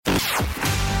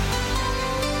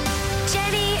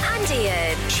Jennie and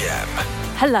Iain. Gem.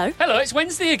 Hello. Hello, it's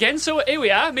Wednesday again, so here we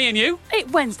are, me and you.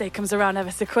 Wednesday comes around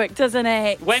ever so quick, doesn't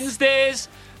it? Wednesdays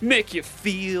make you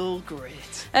feel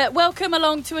great. Welcome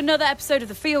along to another episode of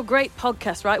the Feel Great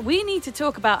podcast, right? We need to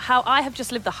talk about how I have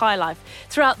just lived the high life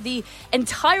throughout the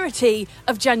entirety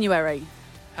of January.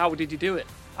 How did you do it?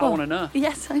 I want to know.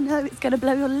 Yes, I know. It's going to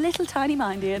blow your little tiny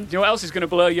mind, Iain. Do you know what else is going to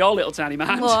blow your little tiny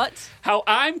mind? What? How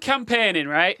I'm campaigning,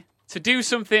 right, to do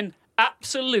something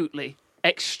absolutely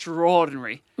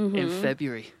extraordinary in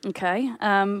February. Okay.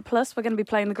 Plus, we're going to be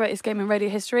playing the greatest game in radio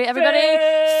history. Everybody,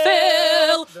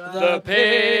 Phil the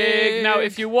Pig. Now,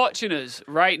 if you're watching us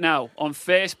right now on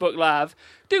Facebook Live,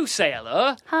 do say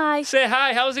hello. Hi. Say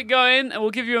hi, how's it going? And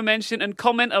we'll give you a mention and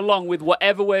comment along with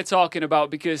whatever we're talking about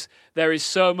because there is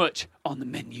so much on the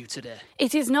menu today.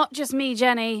 It is not just me,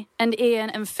 Jenny, and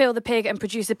Iain, and Phil the Pig, and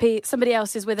producer Pete. Somebody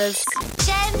else is with us.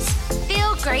 Gem's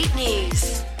Feel Great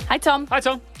News. Hi, Tom. Hi,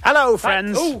 Tom. Hello,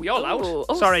 friends. Oh, you're loud.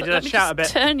 Sorry, did I shout a bit?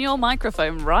 Turn your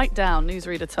microphone right down,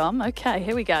 newsreader Tom. Okay,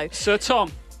 here we go. So,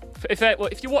 Tom, if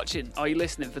you're watching or you're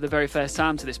listening for the very first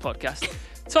time to this podcast,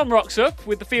 Tom rocks up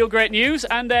with the Feel Great News,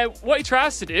 and what he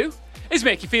tries to do is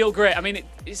make you feel great. I mean,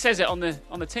 it says it on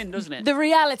the tin, doesn't it? The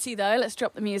reality, though, let's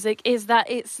drop the music, is that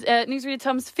it's newsreader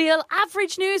Tom's Feel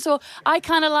Average News, or I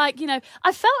kind of like,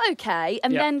 I felt okay,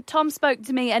 and then Tom spoke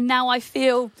to me, and now I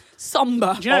feel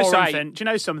somber. Do you know All right. something? Do you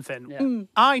know something? Yeah.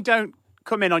 I don't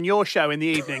come in on your show in the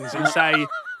evenings and say,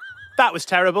 that was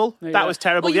terrible. That was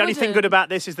terrible. Well, the you only thing wouldn't. good about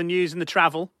this is the news and the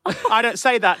travel. I don't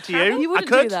say that to you. You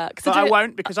wouldn't I could, do that, 'cause but I I do it-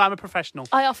 won't because I'm a professional.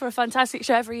 I offer a fantastic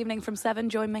show every evening from 7.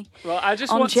 Join me. Well, I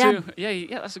just On want Gem. to...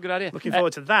 Yeah, that's a good idea. Looking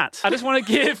forward to that. I just want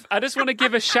to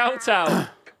give a shout out,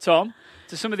 Tom,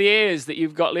 to some of the ears that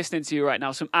you've got listening to you right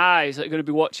now, some eyes that are going to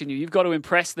be watching you. You've got to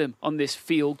impress them on this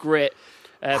Feel Great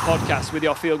podcast with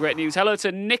your Feel Great News. Hello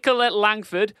to Nicola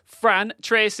Langford, Fran,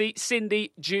 Tracy,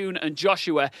 Cindy, June and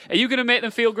Joshua. Are you going to make them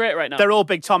feel great right now? They're all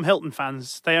big Tom Hilton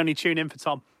fans. They only tune in for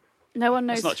Tom. No one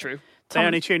knows. That's not true. They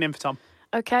only tune in for Tom.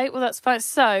 Okay, well, that's fine.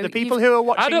 So, The people who are I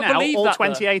watching don't now, believe all that, though.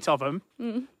 28 of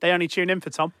them, they only tune in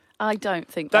for Tom. I don't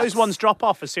think Those that's- ones drop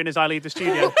off as soon as I leave the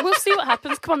studio. We'll see what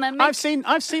happens. Come on, then. I've seen the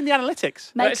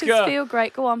analytics. Make Let's us go. feel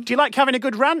great. Go on. Do you like having a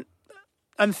good rant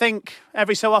and think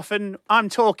every so often I'm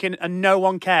talking and no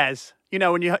one cares? You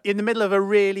know, when you're in the middle of a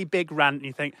really big rant and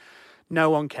you think, no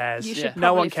one cares. You should No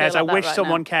probably one cares. feel I like that wish right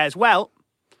someone now. cares. Well,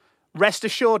 rest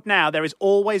assured now there is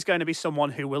always going to be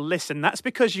someone who will listen. That's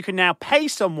because you can now pay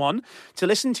someone to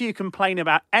listen to you complain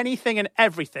about anything and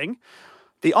everything.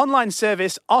 The online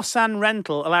service Osan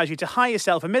Rental allows you to hire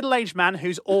yourself a middle-aged man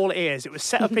who's all ears. It was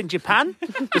set up in Japan.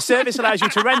 The service allows you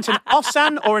to rent an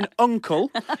Osan or an uncle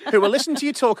who will listen to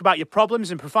you talk about your problems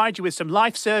and provide you with some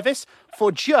life service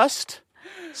for just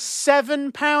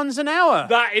 £7 an hour.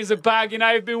 That is a bargain.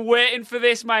 I've been waiting for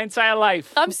this my entire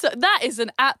life. That is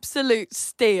an absolute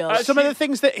steal. Some of the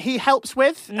things that he helps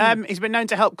with, he's been known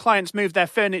to help clients move their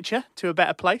furniture to a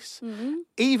better place,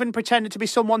 even pretended to be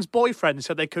someone's boyfriend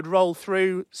so they could roll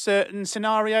through certain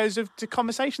scenarios of the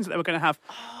conversations that they were going to have.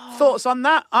 Thoughts on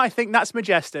that? I think that's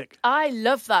majestic. I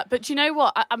love that. But do you know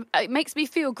what? It makes me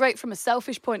feel great from a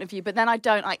selfish point of view, but then I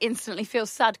don't. I instantly feel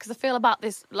sad because I feel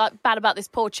bad about this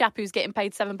poor chap who's getting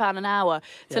paid £7 an hour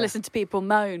to listen to people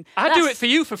moan. I do it for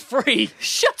you for free.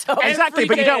 Shut up. Exactly,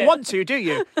 but you don't want to, do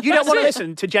you? You don't want to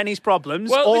listen to Jenny's problems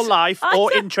Well, or listen, life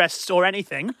or interests or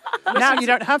anything. Now you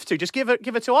don't have to. Just give it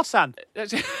to Osan.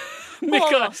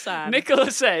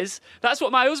 Nicola says that's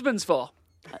what my husband's for.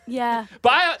 Yeah.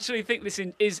 But I actually think this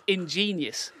is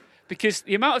ingenious because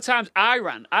the amount of times I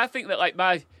ran, I think that like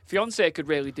my fiance could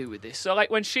really do with this. So like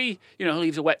when she,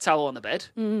 leaves a wet towel on the bed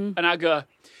and I go,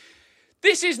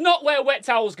 this is not where wet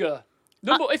towels go.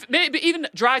 Maybe even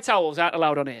dry towels aren't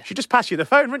allowed on here. She'd just pass you the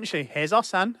phone, wouldn't she? Here's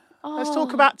Osan. Let's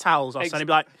talk about towels, Osan. He'd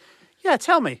be like, yeah,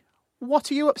 tell me,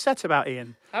 what are you upset about,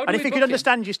 Iain? How do And we if he book could him?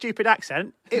 understand your stupid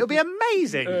accent, it would be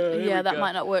amazing. Yeah, that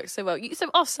might not work so well. So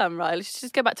Osan, right? Let's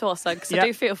just go back to Osan because Yeah. I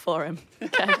do feel for him.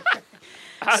 Okay.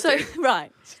 So,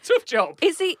 right. Tough job.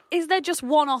 Is there just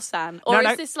one Osan? Or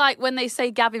No. is this like when they say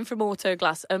Gavin from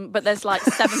Autoglass, but there's like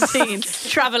 17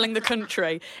 travelling the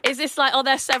country? Is this like, are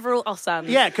there several Osans?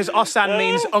 Yeah, because Osan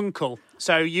means uncle.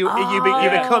 So you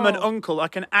become an uncle,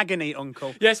 like an agony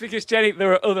uncle. Yes, because Jenny,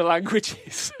 there are other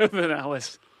languages other than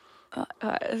ours.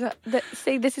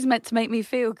 See, this is meant to make me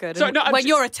feel good. Sorry, no, when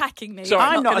you're attacking me. Sorry.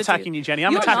 I'm not attacking you, Jenny.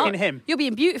 I'm You're attacking not. him. You're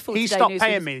being beautiful He today. stopped Newsreaders.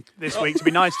 paying me this week to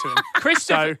be nice to him.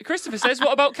 Christopher says,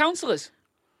 what about counsellors?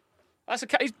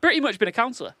 He's pretty much been a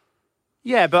counsellor.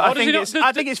 Yeah, but Oh, I does he think not-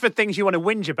 I think it's for things you want to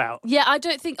whinge about. Yeah, I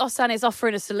don't think Osan is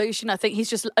offering a solution. I think he's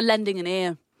just lending an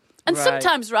ear. And Right.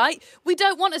 sometimes, right, we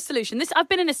don't want a solution. I've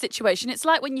been in a situation. It's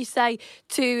like when you say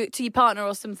to your partner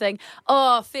or something,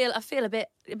 "Oh, I feel a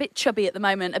bit chubby at the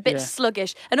moment, a bit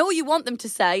sluggish," and all you want them to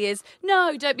say is,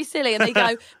 "No, don't be silly," and they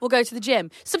go, "We'll go to the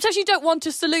gym." Sometimes you don't want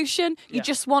a solution; you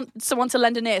just want someone to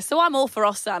lend an ear. So I'm all for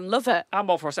Ossan. Love it. I'm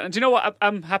all for us. And do you know what?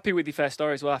 I'm happy with your first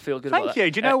story as well. I feel good about Thank that.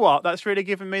 you. Do you know what? That's really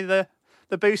given me the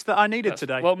boost that I needed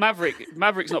today. Well,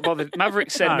 Maverick's not bothered. Maverick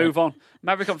said No. move on.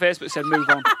 Maverick on Facebook said move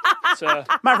on. So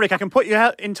Maverick, I can put you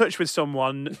in touch with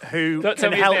someone who Don't tell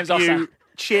can me his help name's you Ossan.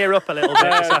 cheer up a little bit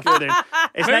this afternoon.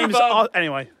 His Move name's on.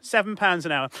 anyway, £7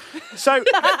 an hour. So,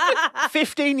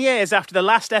 15 years after the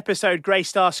last episode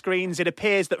graced our screens, it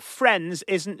appears that Friends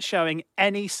isn't showing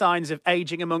any signs of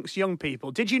ageing amongst young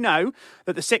people. Did you know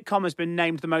that the sitcom has been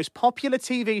named the most popular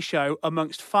TV show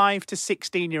amongst 5 to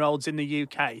 16-year-olds in the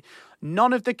UK?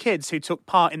 None of the kids who took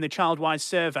part in the Childwise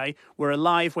survey were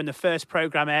alive when the first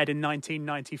programme aired in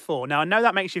 1994. Now, I know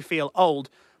that makes you feel old,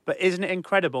 but isn't it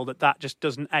incredible that just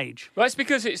doesn't age? well, it's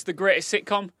because it's the greatest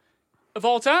sitcom of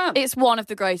all time. It's one of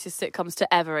the greatest sitcoms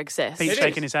to ever exist. Pete's It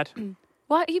shaking is. his head.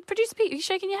 Why, producer Pete, are you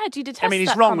shaking your head? You detest I mean, he's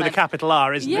that wrong with a comment. capital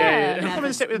R, isn't Yeah. he? Come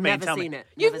and sit with me and Never tell seen me. it.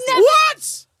 You've Never never...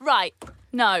 What? Right.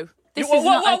 No. This whoa, is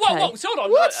not okay. whoa! Hold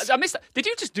on. What? I missed that. Did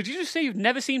you just say you've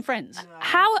never seen Friends?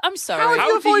 How? I'm sorry. How have you How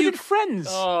do avoided you- Friends?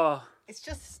 Oh, It's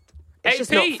just Hey, not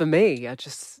Pete. for me. I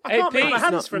can't make Pete, my it's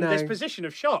hands not- from no. this position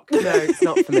of shock. No, it's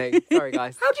not for me. Sorry,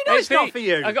 guys. How do you know it's not Pete, for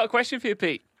you? I got a question for you,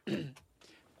 Pete.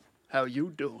 How you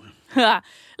doing?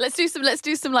 let's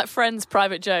do some like Friends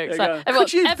private jokes. There you Like, go. everyone,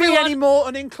 Could you be everyone- any more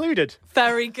unincluded?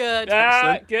 Very good.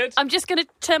 Ah, good. I'm just going to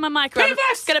turn my mic around. I'm Pivot!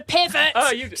 just going to pivot.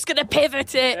 Oh, you- Just going to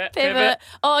pivot it. Yeah, pivot. pivot.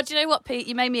 Oh, do you know what, Pete?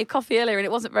 You made me a coffee earlier and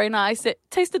it wasn't very nice. It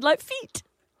tasted like feet.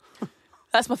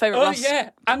 That's my favourite Oh, Ross. yeah.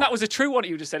 And that was a true one that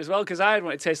you just said as well, because I had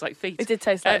one that tastes like feet. It did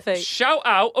taste like feet. Shout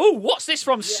out. Oh, what's this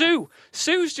from Sue?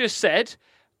 Sue's just said,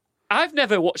 I've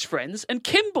never watched Friends. And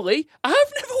Kimberly, I've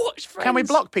never watched Friends. Can we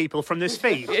block people from this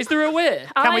feed? Is there a way?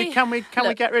 Can we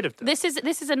Look, get rid of them? This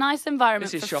is a nice environment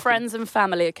This is for shocking. friends and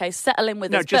family. Okay, settle in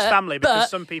with No, us. just But- family, because but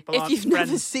some people if aren't you've never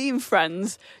friends. seen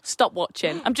Friends, stop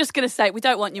watching. I'm just going to say we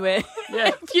don't want you here.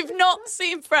 Yeah. If you've not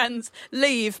seen Friends,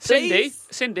 leave, please.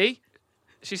 Cindy,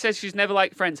 she says she's never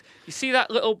liked Friends. You see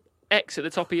that little X at the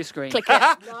top of your screen? Click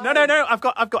it. No. I've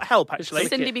got help actually.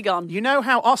 Cindy, be gone. You know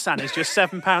how Ossan is just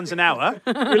 £7 an hour?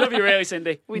 We love you really,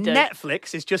 Cindy. We do.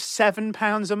 Netflix is just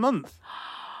 £7 a month.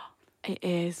 It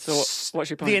is. So what's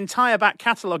your point? The entire back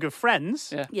catalogue of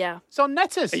Friends. Yeah. Yeah. It's on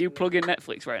Netters. Are you plugging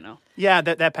Netflix right now? Yeah,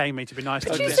 they're paying me to be nice to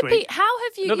them Producer this week. Pete, how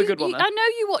have you? Another you- good one, you- then. I know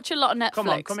you watch a lot of Netflix. Come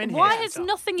on, come in Why here, has Tom.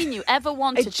 nothing in you ever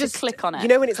wanted to click on it? You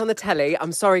know when it's on the telly,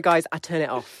 I'm sorry, guys, I turn it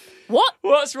off. what?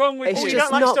 What's wrong with It's Oh, you? you just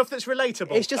don't like not- stuff that's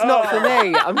relatable? It's just not for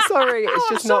me. I'm sorry. It's Oh,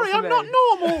 I'm just sorry, not for I'm me. not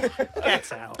normal.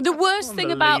 Get out. The worst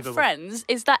thing about Unbelievable. Friends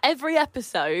is that every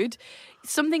episode,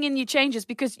 something in you changes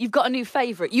because you've got a new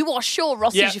favourite. You are sure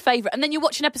Ross Yeah. is your favourite, and then you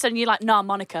watch an episode and you're like, nah,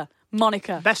 Monica.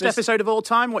 Best episode of all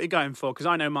time? What are you going for? Because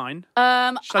I know mine. Shall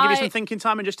I give you some thinking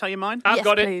time and just tell you mine? I've Yes,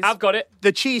 got it. please. I've got it.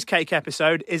 The cheesecake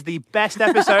episode is the best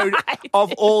episode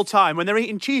of all time. When they're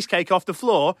eating cheesecake off the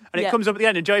floor and it Yeah. comes up at the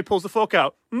end and Joey pulls the fork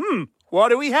out.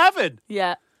 What are we having?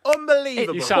 Yeah.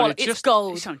 Unbelievable. You It's sounded it's just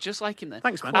gold. You sound just like him then.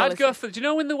 Thanks, man. I'd go for. Do you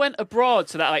know when they went abroad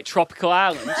to that like tropical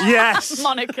island? Yes.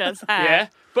 Monica's hair. Yeah.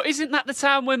 But isn't that the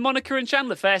time when Monica and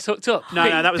Chandler first hooked up? No,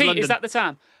 Pete, that was Pete, London. Is that the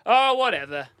time? Oh,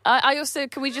 whatever. I also,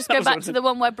 can we just go was back what- to the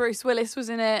one where Bruce Willis was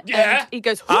in it? Yeah. And he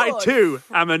goes, I "Hood." too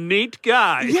am a neat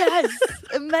guy. Yes.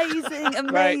 Amazing.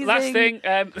 Right, last thing.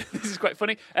 This is quite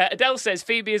funny. Adele says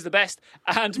Phoebe is the best,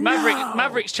 and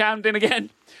Maverick's chimed in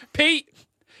again. Pete,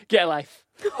 get a life.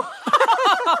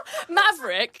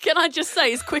 Maverick, can I just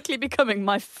say, is quickly becoming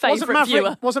my favourite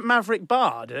viewer. Wasn't Maverick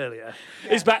barred earlier?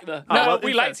 He's back there. Oh, No, well,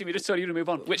 we in liked fact- him. We just told you to move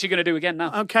on, which you're going to do again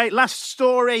now. Okay, last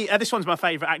story. This one's my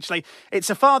favourite, actually. It's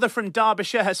a father from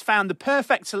Derbyshire has found the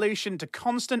perfect solution to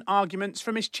constant arguments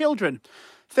from his children.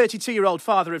 32-year-old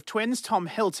father of twins, Tom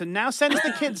Hilton, now sends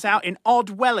the kids out in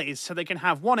odd wellies so they can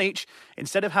have one each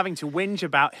instead of having to whinge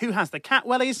about who has the cat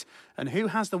wellies and who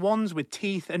has the ones with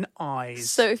teeth and eyes.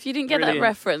 So if you didn't get Brilliant. that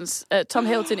reference, Tom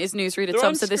Hilton is newsreader They're Tom,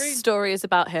 on so this screen. story is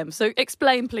about him. So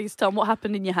explain, please, Tom, what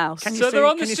happened in your house. Can you So see- they're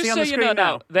on the, can you just see on so the you know screen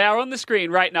now, now? they are on the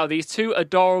screen right now, these two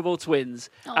adorable twins,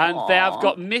 and they have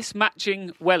got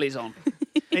mismatching wellies on.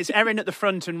 It's Erin at the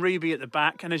front and Ruby at the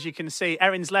back. And as you can see,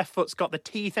 Erin's left foot's got the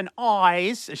teeth and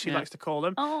eyes, as she likes to call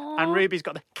them. And Ruby's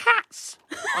got the cats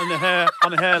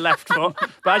on her left foot.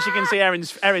 But as you can see,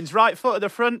 Erin's right foot at the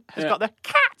front has got the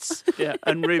cats. Yeah.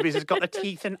 And Ruby's has got the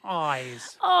teeth and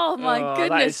eyes. Oh, my Oh, goodness.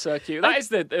 that is so cute. That is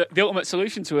the ultimate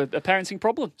solution to a parenting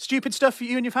problem. Stupid stuff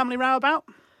you and your family row about?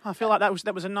 I feel like that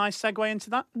was a nice segue into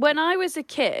that. When I was a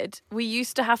kid, we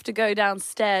used to have to go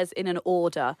downstairs in an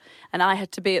order, and I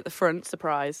had to be at the front,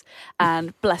 surprise.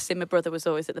 And bless him, my brother was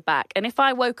always at the back. And if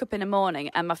I woke up in the morning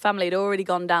and my family had already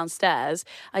gone downstairs,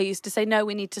 I used to say, no,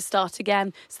 we need to start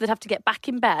again. So they'd have to get back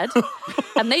in bed.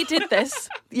 And they did this.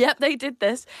 Yep, they did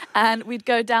this. And we'd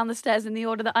go down the stairs in the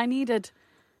order that I needed.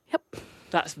 Yep.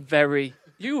 That's very...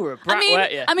 You were a brat,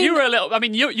 weren't you? I mean, you were a little... I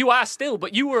mean, you are still,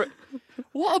 but you were...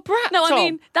 What a brat, No, Tom. I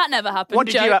mean, that never happened. What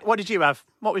did you have?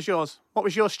 What was yours? What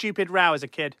was your stupid row as a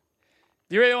kid?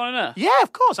 You really want to know? Yeah,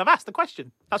 of course. I've asked the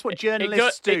question. That's what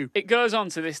journalists do. It goes on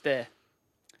to this day.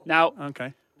 Now,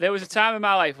 Okay. there was a time in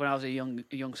my life when I was a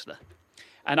youngster,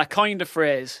 and I coined a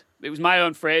phrase. It was my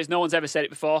own phrase. No one's ever said it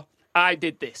before. I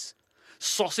did this.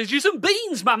 Sausages and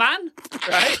beans, my man.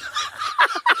 Right?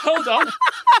 Hold on.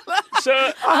 So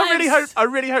I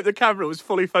really hope the camera was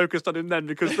fully focused on him then,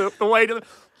 because the way to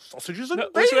sausages and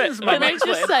wait, beans, wait, man. Can I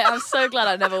just say, I'm so glad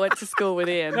I never went to school with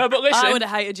Iain. No, but listen. I would have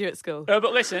hated you at school. No,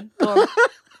 but listen.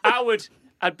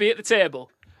 I'd be at the table,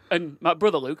 and my older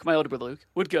brother Luke,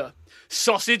 would go,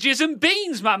 sausages and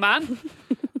beans, my man.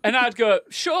 And I'd go,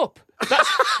 shut up.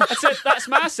 I'd say, that's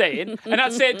my saying. And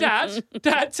I'd say, Dad,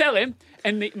 tell him.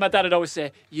 And my dad would always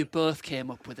say, you both came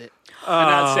up with it. And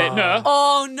I'd say, no.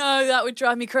 Oh, no, that would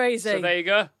drive me crazy. So there you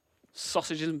go.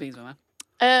 Sausages and beans, my man.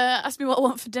 Ask me what I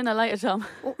want for dinner later, Tom.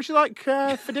 What would you like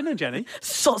for dinner, Jenny?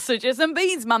 Sausages and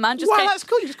beans, my man. Wow, that's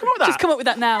cool. You just come up with that. Just come up with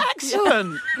that now.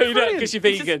 Excellent. You don't, because you're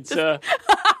vegan, so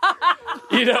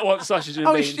you don't want sausages and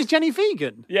Oh, beans. is Jenny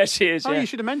vegan? Yeah, she is. Oh, Yeah. you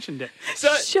should have mentioned it.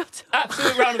 So, Shut up.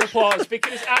 absolute round of applause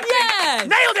because I think Yes.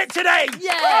 Nailed it today!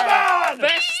 Yeah. Come on!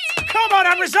 best, Come on,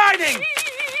 I'm resigning!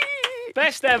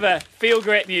 best ever feel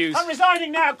great news. I'm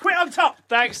resigning now. Quit on top.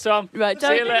 Thanks, Tom. Right, See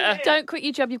you later. don't quit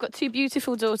your job. You've got two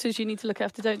beautiful daughters you need to look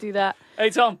after. Don't do that. Hey,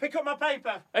 Tom. Pick up my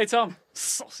paper. Hey, Tom.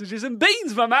 Sausages and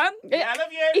beans, my man. Yeah, I love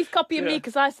you. He's copying me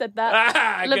because I said that.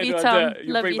 Ah, Love good you, one. Tom.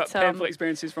 You Love bring you, back Tom. painful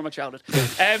experiences from my childhood.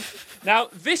 Now,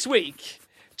 this week,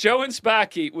 Joe and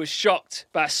Sparky were shocked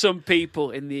by some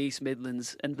people in the East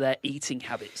Midlands and their eating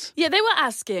habits. Yeah, they were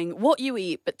asking what you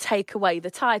eat, but take away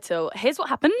the title. Here's what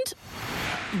happened.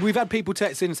 We've had people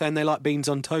text in saying they like beans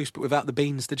on toast, but without the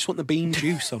beans. They just want the bean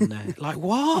juice on there. Like,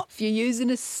 what? If you're using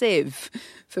a sieve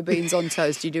for beans on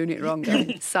toast, you're doing it wrong.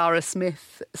 Sarah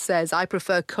Smith says, I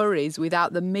prefer curries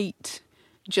without the meat,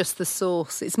 just the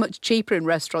sauce. It's much cheaper in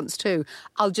restaurants too.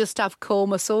 I'll just have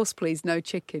korma sauce, please, no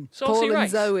chicken. Saucy Paul and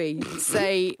rice. Zoe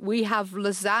say, we have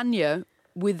lasagna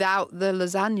without the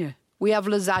lasagna. We have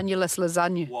lasagna-less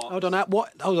lasagna. Hold on,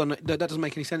 what? Hold on, that doesn't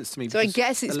make any sense to me. So I because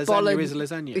guess it's a lasagna bolognese. is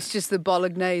a lasagna. It's just the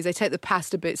bolognese. They take the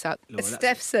pasta bits out. Lord, that's-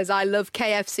 Steph says, I love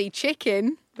KFC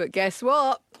chicken, but guess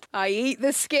what? I eat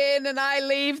the skin and I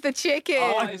leave the chicken.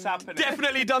 What is happening?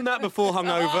 Definitely done that before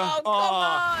hungover. Oh, come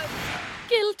on.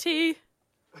 Guilty.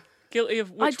 Guilty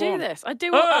of I which do one? this. I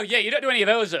do. Oh, yeah, you don't do any of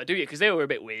those, though, do you? Because they were a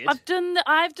bit weird. I've done the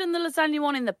lasagna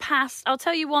one in the past. I'll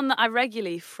tell you one that I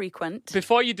regularly frequent.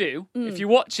 Before you do, if you're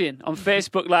watching on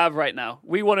Facebook Live right now,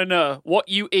 we want to know what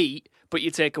you eat, but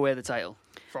you take away the title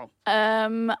from.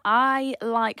 I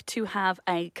like to have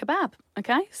a kebab.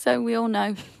 Okay, so we all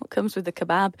know what comes with the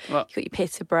kebab. What? You've got your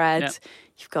pita bread, Yeah.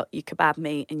 you've got your kebab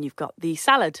meat, and you've got the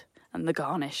salad and the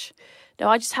garnish. No,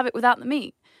 I just have it without the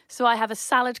meat. So I have a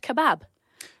salad kebab.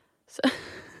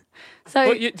 So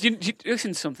But you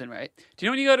listen to something, right? Do you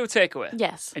know when you go to a takeaway?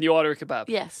 yes, And you order a kebab?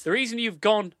 Yes. The reason you've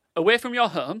gone away from your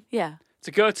home yeah,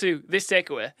 to go to this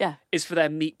takeaway Yeah. is for their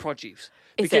meat produce.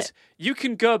 Is Because it? you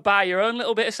can go buy your own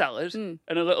little bit of salad and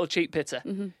a little cheap pita.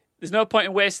 There's no point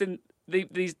in wasting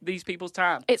these people's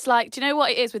time. it's like, do you know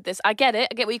what it is with this? I get it.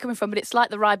 I get where you're coming from, but it's like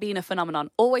the Ribena phenomenon.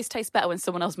 Always tastes better when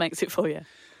someone else makes it for you.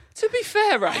 To be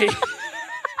fair, right?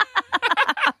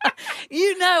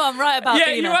 You know I'm right about yeah,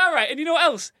 Dina. you are right. And you know what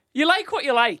else? You like what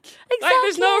you like. Like,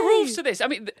 there's no Exactly. rules to this. I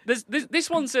mean, this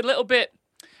one's a little bit...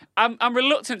 I'm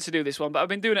reluctant to do this one, but I've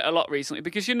been doing it a lot recently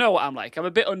because you know what I'm like. I'm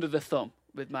a bit under the thumb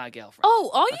with my girlfriend.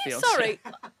 Oh, are my you? fiancée. Sorry.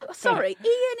 Sorry.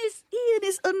 Ian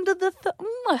is under the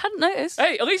I hadn't noticed.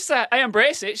 Hey, at least I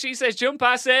embrace it. She says jump,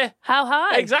 I say... How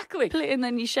high? Exactly. And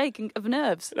then you're shaking of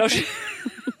nerves. No,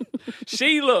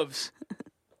 she loves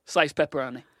sliced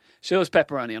pepperoni. She loves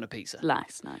pepperoni on a pizza.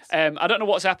 Nice. I don't know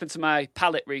what's happened to my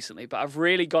palate recently, but I've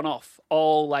really gone off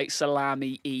all like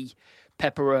salami-y,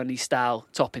 pepperoni-style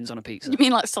toppings on a pizza. You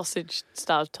mean like sausage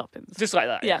style toppings? Just like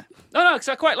that, Yeah. No, because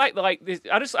I quite like this.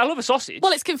 I love a sausage.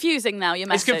 Well, it's confusing now, your It's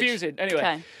message. confusing. Anyway,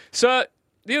 Okay. so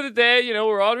the other day,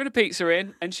 we're ordering a pizza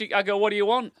in, and I go, what do you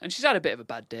want? And she's had a bit of a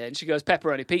bad day, and she goes,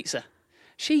 pepperoni pizza.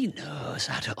 She knows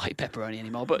I don't like pepperoni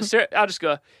anymore, but I'll just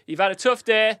go, you've had a tough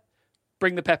day,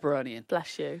 bring the pepperoni in.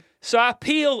 Bless you. So I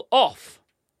peel off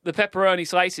the pepperoni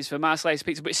slices for my slice of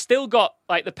pizza, but it's still got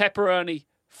like the pepperoni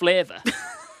flavour.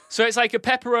 So it's like a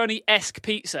pepperoni-esque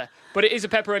pizza, but it is a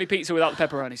pepperoni pizza without the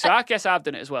pepperoni. So I guess I've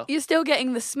done it as well. You're still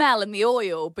getting the smell and the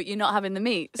oil, but you're not having the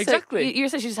meat. So Exactly. You're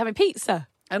essentially just having pizza.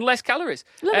 And less calories.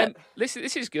 Love it. Listen,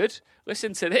 this is good.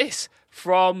 Listen to this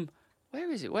from... Where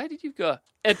is it? Where did you go?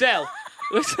 Adele.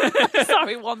 Listen.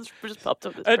 Sorry, one's just popped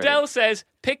up. Adele says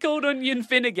pickled onion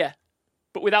vinegar,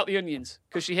 but without the onions,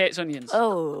 because she hates onions.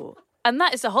 Oh. And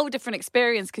that is a whole different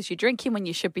experience because you're drinking when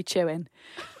you should be chewing.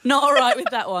 Not all right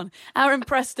with that one. Aaron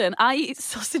Preston, I eat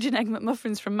sausage and egg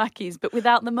McMuffins from Mackey's, but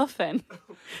without the muffin.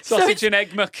 Sausage and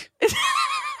egg muck.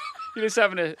 You're just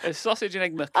having a sausage and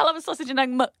egg muck. I'll have a sausage and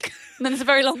egg muck. And then there's a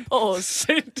very long pause.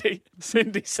 Cindy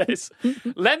says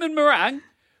lemon meringue,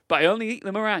 but I only eat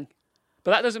the meringue. But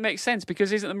that doesn't make sense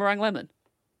because isn't the meringue lemon?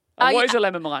 What is a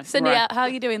lemon meringue? Cindy, how are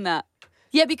you doing that?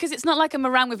 Yeah, because it's not like a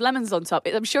meringue with lemons on top.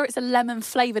 I'm sure it's a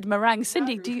lemon-flavoured meringue.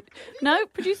 Cindy, do you... No?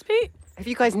 Producer Pete? Have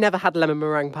you guys never had lemon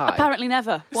meringue pie? Apparently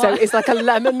never. So Why? it's like a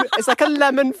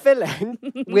lemon filling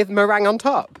with meringue on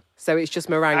top. So it's just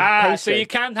meringue pastry. So you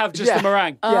can have just the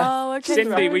meringue. Oh, okay.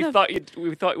 Cindy, fair we enough.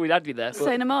 thought we'd had you there.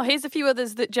 Say no more. Here's a few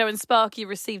others that Joe and Sparky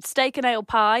received. Steak and ale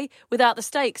pie without the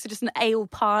steak, so just an ale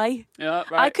pie. Yeah,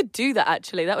 right. I could do that,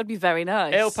 actually. That would be very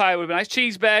nice. Ale pie would be nice.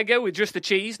 Cheeseburger with just the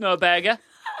cheese, no burger.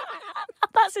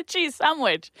 That's a cheese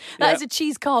sandwich. That is a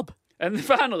cheese cob. And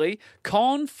finally,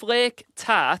 cornflake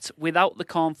tart without the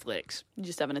cornflakes. You're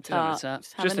just having a tart.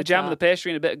 Just the jam and the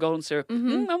pastry and a bit of golden syrup.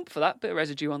 I'm up for that. Bit of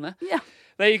residue on there. Yeah.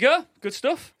 There you go. Good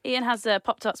stuff. Ian has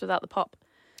Pop-Tarts without the pop.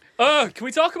 Oh, can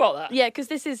we talk about that? Yeah, because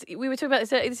we were talking about this.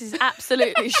 This is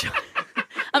absolutely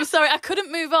I'm sorry, I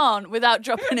couldn't move on without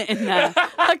dropping it in there.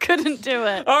 I couldn't do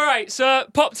it. All right, so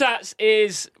Pop-Tarts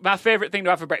is my favourite thing to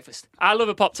have for breakfast. I love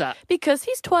a Pop-Tart. Because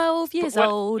he's 12 years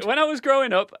old. When I was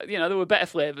growing up, there were better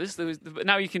flavours.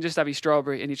 Now you can just have your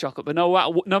strawberry and your chocolate, but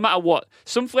no matter what.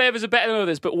 Some flavours are better than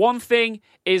others, but one thing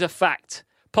is a fact.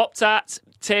 Pop-Tarts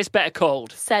taste better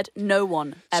cold. Said no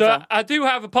one ever. So I do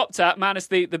have a Pop-Tart minus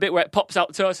the bit where it pops out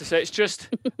the toaster, so it's just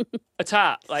a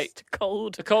tart, like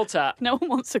cold. a cold tart. No one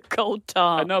wants a cold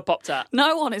tart. And no Pop-Tart.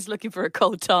 No one is looking for a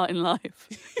cold tart in life.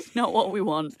 It's not what we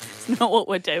want. It's not what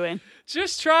we're doing.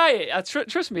 Just try it.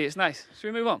 Trust me, it's nice.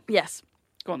 Should we move on? Yes.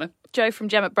 Go on then. Joe from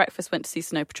Gem at Breakfast went to see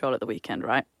Snow Patrol at the weekend,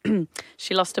 right?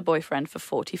 She lost her boyfriend for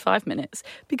 45 minutes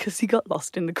because he got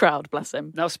lost in the crowd, bless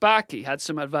him. Now, Sparky had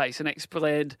some advice and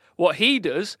explained what he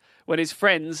does when his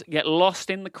friends get lost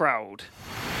in the crowd.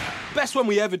 Best one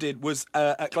we ever did was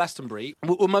at Glastonbury.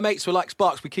 Well, my mates were like,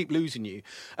 Sparks, we keep losing you.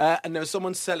 And there was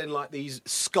someone selling like these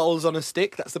skulls on a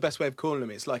stick. That's the best way of calling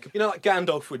them. It's like, like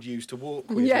Gandalf would use to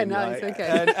walk with Yeah, him, nice, like.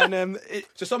 okay.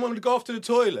 So someone would go off to the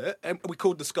toilet, and we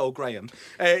called the skull Graham.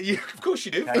 Of course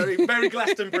you do, very, very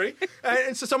Glastonbury.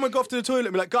 And so someone would go off to the toilet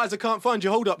and be like, guys, I can't find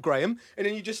you, hold up, Graham. And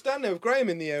then you just stand there with Graham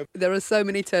in the air. There are so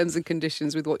many terms and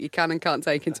conditions with what you can and can't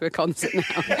take into a concert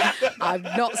now. I've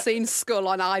not seen Skull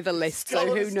on either list,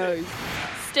 so who knows?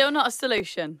 Still not a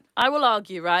solution. I will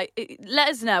argue, right? Let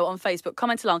us know on Facebook,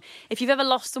 comment along, if you've ever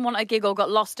lost someone at a gig or got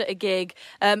lost at a gig,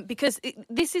 because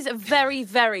this is a very,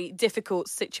 very difficult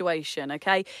situation,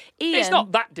 okay? Ian, It's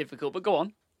not that difficult, but go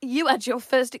on. you had your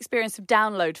first experience of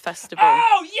Download Festival.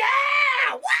 Oh,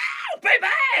 yeah! Wow,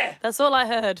 baby! That's all I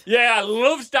heard. Yeah, I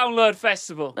loved Download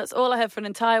Festival. That's all I heard for an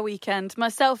entire weekend.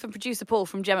 Myself and producer Paul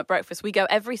from Gem at Breakfast, we go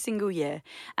every single year.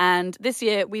 And this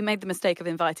year, we made the mistake of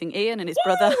inviting Ian and his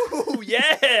brother. Oh,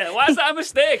 yeah! Why is that a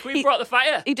mistake? We brought the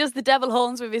fire. He does the devil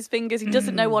horns with his fingers. He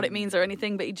doesn't know what it means or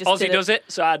anything, but he just Ozzy did does it,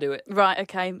 so I do it. Right,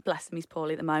 okay. Bless him, he's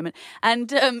poorly at the moment.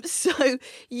 And so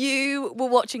you were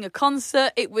watching a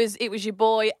concert. It was your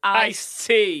boy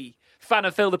Ice-T. Fan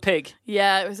of Phil the Pig.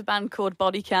 Yeah, it was a band called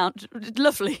Body Count.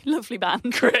 Lovely, lovely band.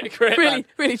 Great really, band.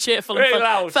 really cheerful Really and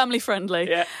loud. family friendly.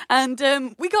 Yeah.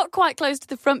 And we got quite close to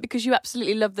the front because you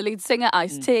absolutely love the lead singer,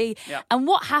 Ice-T. Yeah. And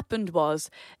what happened was,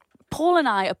 Paul and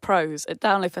I are pros at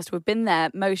Download Festival. We've been there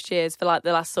most years for like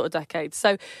the last sort of decade.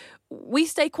 So we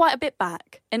stay quite a bit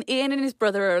back, and Ian and his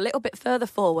brother are a little bit further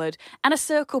forward, and a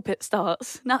circle pit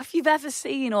starts. Now, if you've ever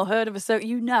seen or heard of a circle,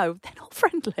 you know they're not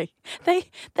friendly.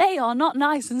 They are not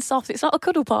nice and soft. It's not a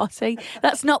cuddle party.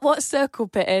 That's not what a circle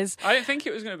pit is. I didn't think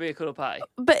it was going to be a cuddle party.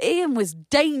 But Ian was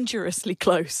dangerously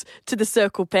close to the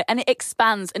circle pit, and it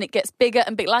expands and it gets bigger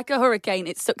and bigger. Like a hurricane,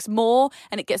 it sucks more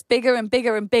and it gets bigger and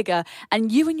bigger and bigger.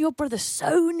 And you and your brother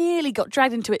so nearly got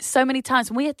dragged into it so many times,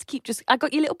 and we had to keep I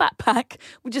got your little backpack.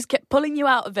 We just kept pulling you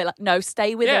out of it. Like, no,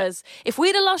 stay with us. If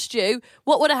we'd have lost you,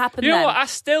 what would have happened You know then? what? I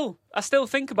still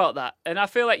think about that, and I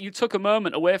feel like you took a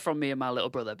moment away from me and my little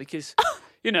brother because,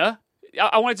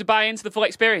 I wanted to buy into the full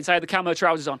experience. I had the camo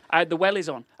trousers on. I had the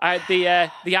wellies on. I had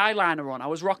the eyeliner on. I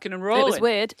was rocking and rolling. It was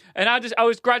weird. And I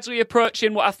was gradually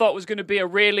approaching what I thought was going to be a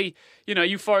really,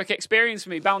 euphoric experience for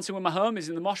me, bouncing with my homies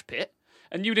in the mosh pit.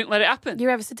 And you didn't let it happen.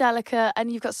 You're ever so delicate,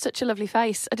 and you've got such a lovely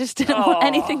face. I just didn't want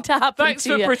anything to happen Thanks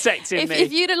to for you. protecting me.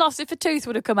 If you'd have lost, if a tooth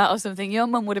would have come out or something, your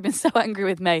mum would have been so angry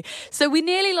with me. So we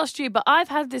nearly lost you, but I've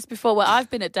had this before where I've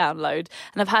been at Download,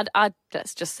 and I've had,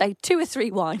 let's just say, 2 or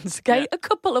 3 wines, okay? Yeah. A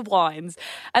couple of wines.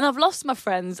 And I've lost my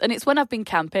friends, and it's when I've been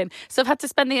camping. So I've had to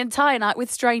spend the entire night with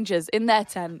strangers in their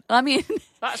tent. I mean...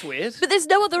 That's weird. But there's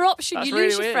no other option. That's you really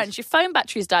lose your weird. friends. Your phone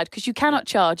battery's died because you cannot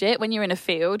charge it when you're in a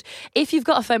field. If you've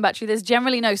got a phone battery, there's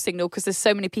generally no signal because there's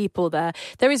so many people there.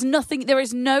 There is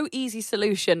no easy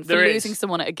solution for losing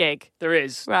someone at a gig. There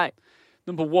is. Right.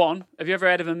 Number 1, have you ever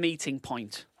heard of a meeting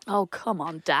point? Oh, come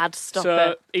on, Dad. Stop So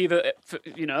it. either,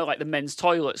 like the men's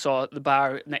toilets or the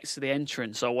bar next to the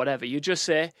entrance or whatever, you just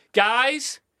say,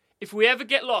 guys, if we ever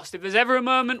get lost, if there's ever a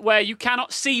moment where you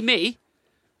cannot see me,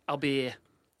 I'll be here.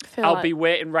 I'll be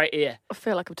waiting right here. I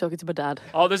feel like I'm talking to my dad.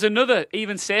 Oh, there's another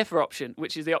even safer option,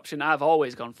 which is the option I've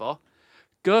always gone for.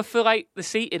 Go for like the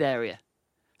seated area.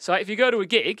 So like, if you go to a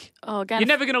gig, again, you're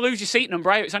never going to lose your seat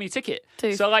number. It's on your ticket.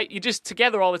 Tooth. So like you're just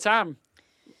together all the time,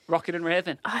 rocking and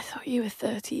raving. I thought you were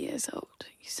 30 years old.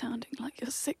 You're sounding like you're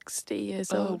 60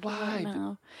 years old. why?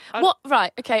 Now. What?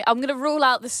 Right, okay, I'm going to rule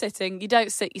out the sitting. You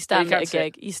don't sit, you stand You at a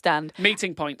can't gig. You stand.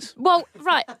 Meeting points. Well,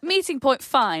 right, meeting point,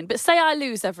 fine. But say I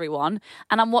lose everyone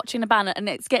and I'm watching a band and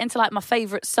it's getting to like my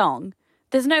favourite song.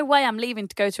 There's no way I'm leaving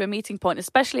to go to a meeting point,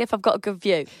 especially if I've got a good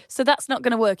view. So that's not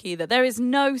going to work either. There is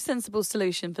no sensible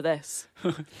solution for this.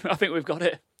 I think we've got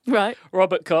it. Right.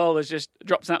 Robert Cole has just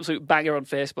dropped an absolute banger on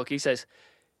Facebook. He says,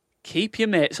 keep your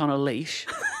mates on a leash.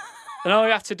 And all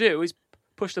you have to do is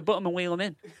push the button and wheel them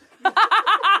in.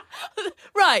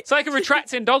 Right. It's like a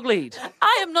retracting dog lead.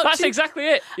 I am not That's exactly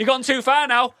it. You've gone too far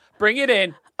now. Bring it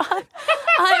in.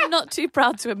 I am not too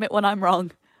proud to admit when I'm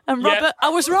wrong. And Robert, Yeah. I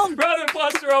was wrong. Round of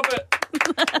applause to Robert.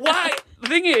 Why? The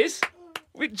thing is,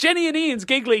 Jennie and Iain's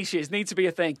gig leashes need to be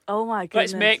a thing. Oh my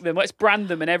goodness. Let's make them. Let's brand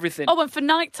them and everything. Oh, and for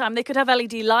nighttime, they could have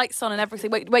LED lights on and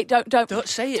everything. Wait, don't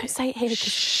say it. Don't say it here. 'Cause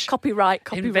Shh. Copyright.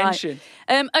 Invention.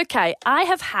 Okay, I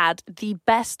have had the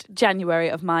best January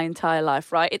of my entire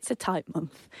life, right? It's a tight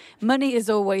month. Money is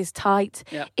always tight.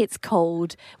 Yep. It's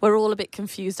cold. We're all a bit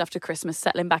confused after Christmas,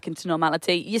 settling back into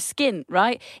normality. Your skin,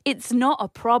 right? It's not a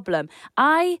problem.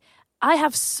 I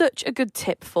have such a good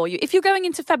tip for you. If you're going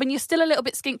into Feb and you're still a little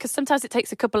bit skint, because sometimes it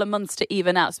takes a couple of months to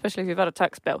even out, especially if you've had a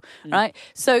tax bill, right?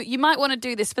 So you might want to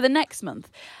do this for the next month.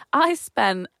 I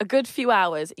spent a good few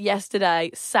hours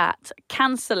yesterday sat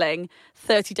cancelling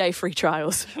 30-day free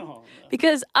trials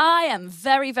because I am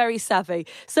very, very savvy.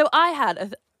 So I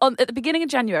had, at the beginning of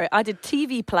January, I did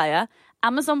TV Player,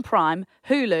 Amazon Prime,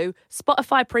 Hulu,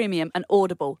 Spotify Premium and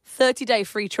Audible. 30-day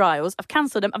free trials. I've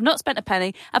cancelled them. I've not spent a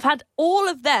penny. I've had all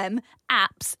of them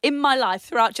apps in my life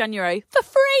throughout January for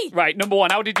free. Right, number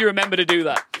 1, how did you remember to do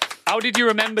that? How did you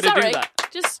remember to do that?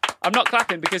 I'm not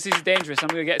clapping because this is dangerous. I'm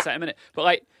going to get to that in a minute.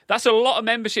 But that's a lot of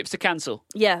memberships to cancel.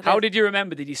 Yeah. How did you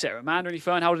remember? Did you set a reminder on your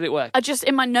phone? How did it work? I just,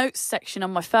 in my notes section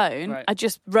on my phone, Right. I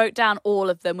just wrote down all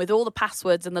of them with all the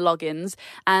passwords and the logins,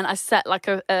 and I set like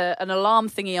an alarm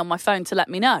thingy on my phone to let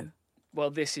me know. Well,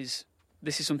 this is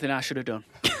something I should have done.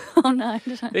 Oh no!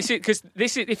 This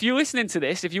is if you're listening to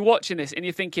this, if you're watching this and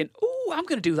you're thinking, "Oh, I'm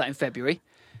going to do that in February,"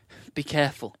 be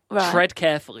careful. Right. Tread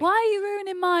carefully. Why are you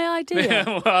ruining my idea?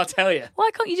 Well, I'll tell you. Why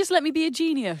can't you just let me be a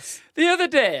genius? The other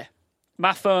day,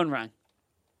 my phone rang.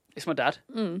 It's my dad.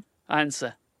 I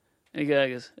answer. And he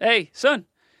goes, "Hey, son,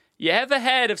 you ever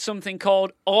heard of something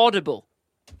called Audible?"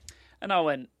 And I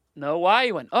went, "No, why?"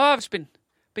 He went, "Oh, I've just been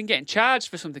getting charged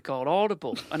for something called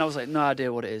Audible." And I was like, "No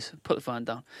idea what it is." Put the phone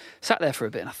down. Sat there for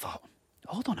a bit and I thought,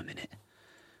 hold on a minute.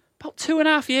 About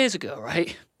 2.5 years ago,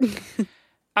 right?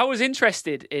 I was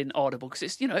interested in Audible because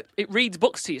it's, it reads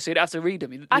books to you, so you don't have to read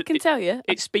them. I can tell you.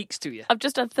 It speaks to you. I've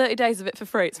just had 30 days of it for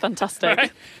free. It's fantastic.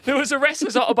 Right? There was a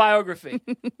wrestler's autobiography.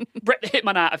 Brett the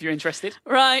Hitman Art, if you're interested.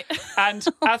 Right. And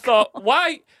I thought,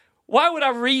 why would I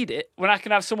read it when I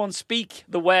can have someone speak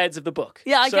the words of the book?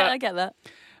 Yeah, So I get that.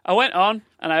 I went on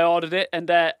and I ordered it, and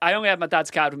I only had my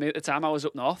dad's card with me at the time. I was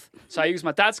up north. So I used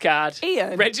my dad's card,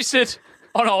 Iain. registered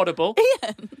on Audible.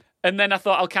 Iain. And then I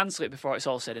thought I'll cancel it before it's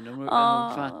all said and done.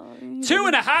 Fine.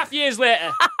 2.5 years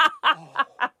later.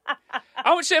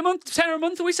 How much a month? 10 a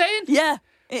month are we saying? Yeah.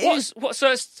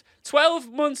 So it's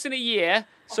 12 months in a year.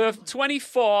 So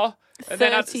 24. And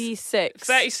then 36.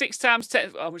 36 times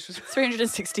 10. How much was it?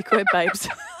 360 quid, babes.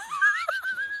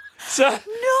 So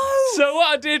No.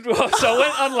 what I did was I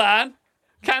went online,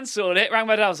 Cancelled it, rang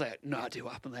my dad. I was like, no idea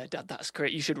what happened there. Dad, that's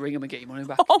great. You should ring him and get your money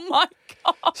back. Oh my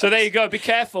God. So there you go. Be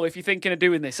careful if you're thinking of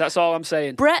doing this. That's all I'm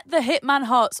saying. Bret the Hitman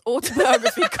Hart's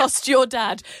autobiography cost your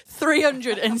dad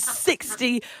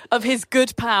 360 of his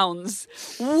good pounds.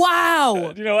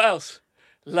 Wow. Do you know what else?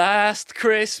 Last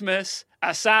Christmas,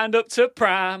 I signed up to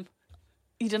Prime.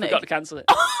 You done Forgot it? to cancel it.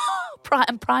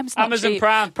 Prime's not Amazon cheap.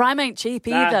 Prime. Prime ain't cheap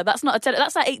Nah. either. That's not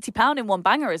that's like £80 in one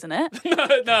banger, isn't it?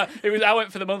 No, I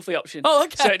went for the monthly option. Oh,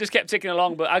 okay. So it just kept ticking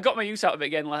along. But I got my use out of it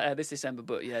again this December.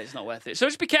 But yeah, it's not worth it. So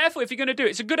just be careful if you're going to do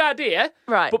it. It's a good idea,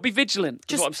 Right. But be vigilant. Is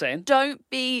Just what I'm saying. Don't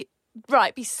be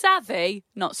be savvy,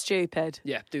 not stupid.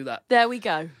 Yeah, do that. There we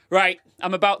go. Right,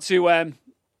 I'm about to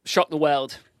shock the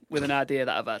world with an idea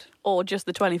that I've had. Or just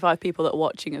the 25 people that are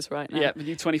watching us right now. Yeah,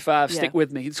 you 25, stick Yeah.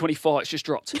 with me. You 24, it's just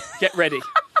dropped. Get ready.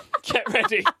 Get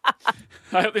ready.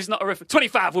 I hope this is not a riff.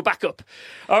 25, we're back up.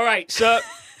 All right, so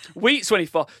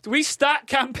 24. We start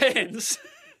campaigns.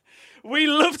 We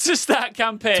love to start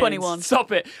campaigns. 21.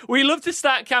 Stop it. We love to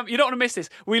start You don't want to miss this.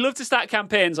 We love to start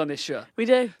campaigns on this show. We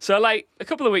do. So, like, a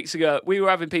couple of weeks ago, we were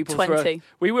having people 20.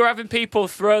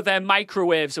 throw their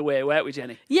microwaves away, weren't we,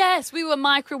 Jenny? Yes, we were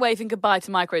microwaving goodbye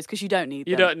to microwaves because you don't need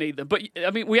them. You don't need them. But,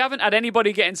 I mean, we haven't had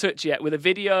anybody get in touch yet with a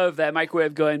video of their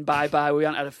microwave going bye-bye. We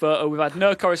haven't had a photo. We've had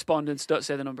no correspondence. Don't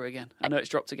say the number again. I know it's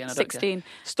dropped again. I don't 16. care.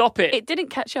 Stop it. It didn't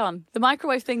catch on. The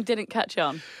microwave thing didn't catch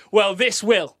on. Well, this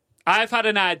will. I've had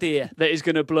an idea that is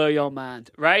going to blow your mind,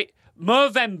 right?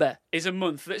 Movember is a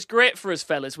month that's great for us,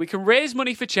 fellas. We can raise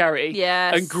money for charity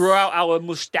Yes. and grow out our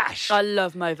moustache. I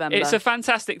love Movember. It's a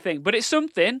fantastic thing, but it's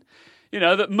something,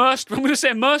 that most, I'm going to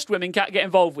say most women can't get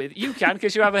involved with. You can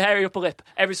because you have a hairy upper lip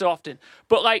every so often.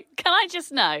 But like, Can I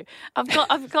just know?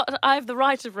 I have the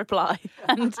right of reply,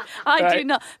 and I do Right.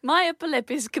 not. My upper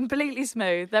lip is completely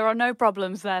smooth. There are no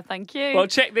problems there. Thank you. well,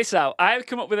 check this out. I have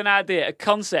come up with an idea, a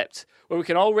concept where we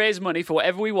can all raise money for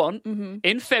whatever we want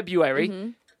in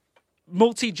February.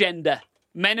 Multi-gender.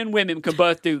 Men and women can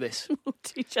both do this.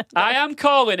 I am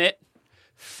calling it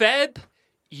Feb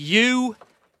You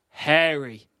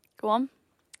Hairy. Go on,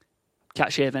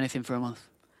 Can't shave anything for a month.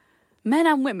 men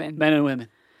and women. Men and women.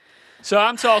 So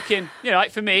I'm talking,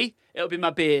 like for me, it'll be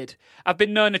my beard. I've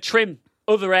been known to trim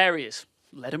other areas.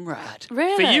 Let them ride.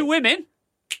 Really? For you women,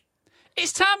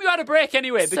 it's time you had a break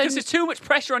anyway So- because there's too much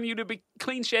pressure on you to be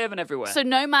clean shaven everywhere. So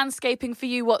no manscaping for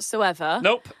you whatsoever.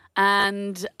 Nope.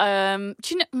 And do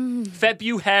you know? Feb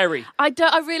You Hairy.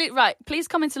 Right. Please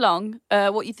comment along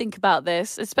what you think about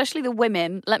this, especially the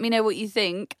women. Let me know what you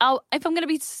think. If I'm going to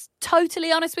be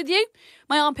totally honest with you,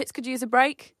 my armpits could use a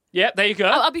break. Yep, there you go.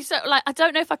 I'll be so I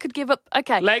don't know if I could give up.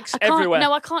 Okay, Legs I can't, everywhere.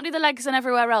 No, I can't do the legs and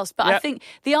everywhere else. But I Yep. think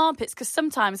the armpits, because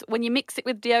sometimes when you mix it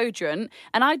with deodorant,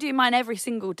 and I do mine every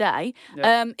single day,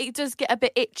 it does get a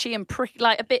bit itchy and prick,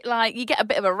 you get a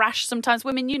bit of a rash sometimes.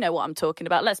 Women, you know what I'm talking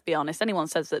about. Let's be honest. Anyone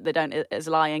says that they don't is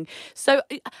lying. So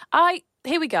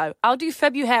here we go. I'll do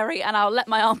February and I'll let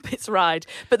my armpits ride.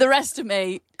 But the rest of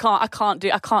me I can't do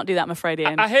that, I'm afraid,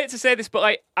 Ian. I hate to say this,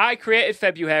 but I created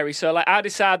February, so I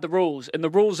decide the rules, and the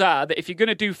rules are that if you're going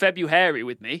to do February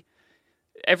with me,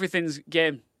 everything's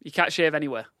game. You can't shave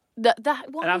anywhere. Why?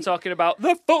 And I'm talking about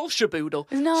the full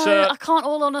shaboodle. No, So, I can't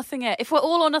all or nothing it. If we're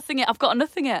all or nothing it, I've got a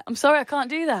nothing it. I'm sorry, I can't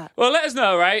do that. well, let us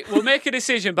know, right? We'll make a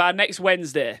decision by next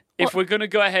Wednesday if we're going to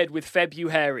go ahead with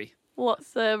February.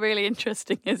 What's really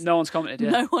interesting is No one's commented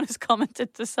yet. no one has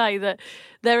commented to say that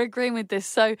they're agreeing with this.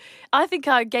 So I think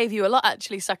I gave you a lot,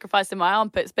 actually, sacrificing my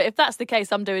armpits. But if that's the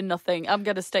case, I'm doing nothing. I'm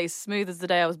going to stay smooth as the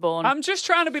day I was born. I'm just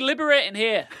trying to be liberating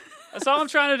here. That's all I'm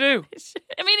trying to do.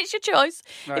 I mean, it's your choice.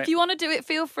 Right. If you want to do it,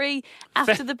 feel free.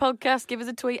 After the podcast, give us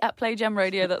a tweet at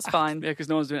PlayGemRadio. That's fine. Yeah, because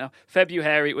no one's doing it now.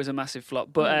 February was a massive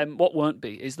flop. But what won't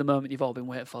be is the moment you've all been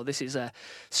waiting for. This is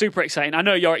super exciting. I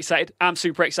know you're excited. I'm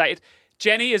super excited.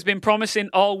 Jenny has been promising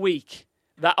all week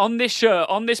that on this show,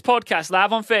 on this podcast,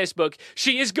 live on Facebook,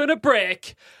 she is going to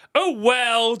break a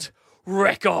world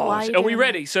record. Why are you Are we doing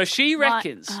ready? that? So she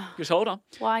reckons, just hold on.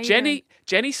 Why are you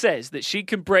Jenny says that she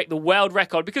can break the world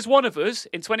record because one of us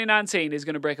in 2019 is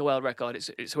going to break a world record.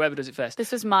 It's whoever does it first.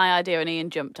 This was my idea and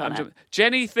Ian jumped on it.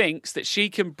 Jenny thinks that she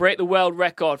can break the world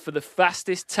record for the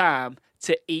fastest time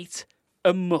to eat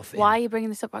a muffin. Why are you bringing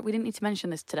this up? We didn't need to mention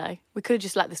this today. We could have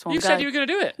just let this one You go. said you were going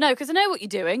to do it. No, because I know what you're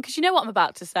doing, because you know what I'm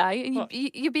about to say. And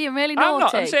you're being really I'm naughty.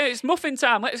 not. I'm saying it's muffin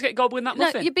time. Let's get gobbling that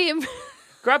muffin. No, you're being...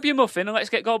 Grab your muffin and let's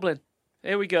get gobbling.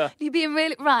 Here we go. You're being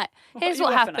really... Right, here's are you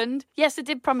what laughing happened. Yes, I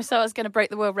did promise I was going to break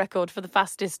the world record for the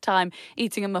fastest time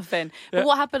eating a muffin. But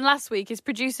what happened last week is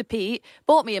producer Pete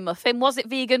bought me a muffin. Was it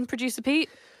vegan, producer Pete?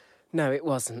 No, it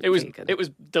wasn't. It was vegan. it was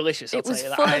delicious. I'll It was tell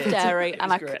you full that. of dairy, It and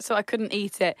was great. so I couldn't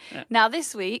eat it. Now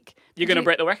this week, You're going to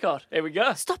break the record. Here we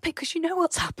go. Stop it, because you know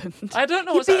what's happened. I don't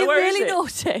know You're what's happened. being Where is really it?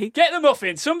 naughty. Get the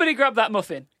muffin. Somebody grab that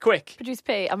muffin. Quick. Producer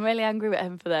Pete, I'm really angry with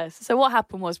him for this. So what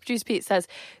happened was, Producer Pete says,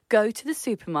 go to the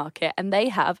supermarket and they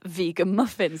have vegan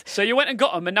muffins. So you went and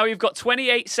got them, and now you've got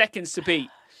 28 seconds to beat.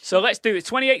 So let's do it.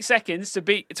 28 seconds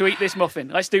to eat this muffin.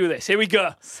 Let's do this. Here we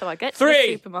go. So I get to 3,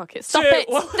 the supermarket. Stop 2, it!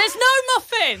 1. There's no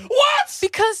muffin! What?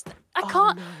 Because I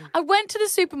can't. I went to the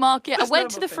supermarket. There's I went no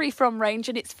to the muffin. free from range,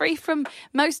 and it's free from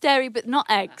most dairy, but not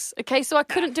eggs. Okay, so I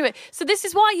couldn't do it. So this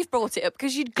is why you've brought it up,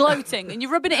 because you're gloating and you're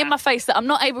rubbing it in my face that I'm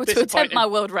not able to attempt Disappointing. my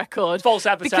world record. False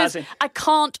advertising. Because I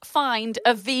can't find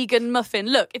a vegan muffin.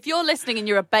 Look, if you're listening and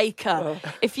you're a baker,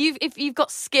 if you've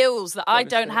got skills that I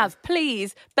don't have,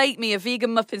 please bake me a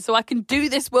vegan muffin so I can do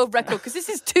this world record. Because this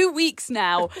is 2 weeks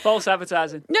now. False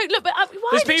advertising. No, look, but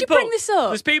why did you bring this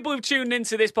up? There's people who've tuned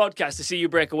into this podcast to see you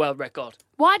break a world record.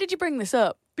 Why did you bring this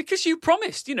up? Because you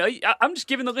promised, I'm just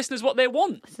giving the listeners what they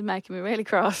want. This is making me really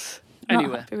cross. Not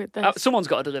Anyway, happy with this. someone's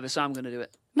got to deliver, so I'm going to do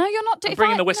it. No, you're not doing. I'm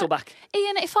bringing the whistle back.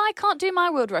 Ian, if I can't do my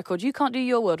world record, you can't do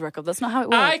your world record. That's not how it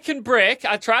works. I can break.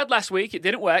 I tried last week. It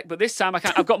didn't work, but this time I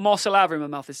can't. I've got more saliva in my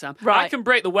mouth this time. Right. I can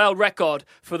break the world record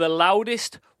for the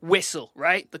loudest whistle,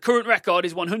 right? The current record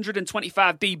is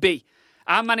 125 dB.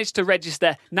 I managed to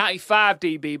register 95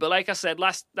 dB, but like I said,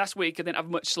 last week I didn't have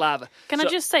much saliva. Can I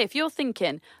just say, if you're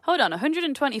thinking, hold on,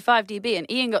 125 dB and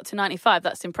Ian got to 95,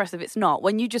 that's impressive. It's not.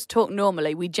 When you just talk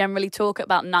normally, we generally talk at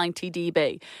about 90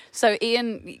 dB. So,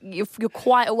 Ian, you're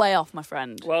quite a way off, my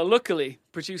friend. Well, luckily,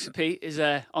 Producer Pete is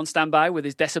on standby with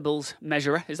his decibels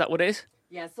measurer. Is that what it is?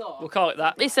 Yeah, so. We'll call it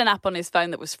that. It's an app on his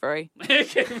phone that was free.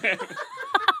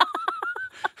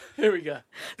 Here we go.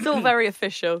 It's all very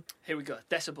official. Here we go.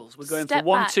 Decibels. We're going Step for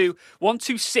 1, back. 2,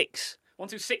 126.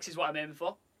 126 is what I'm aiming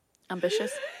for.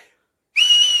 Ambitious.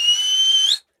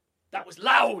 That was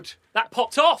loud. That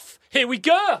popped off. Here we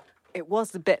go. It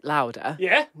was a bit louder.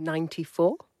 Yeah?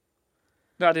 94?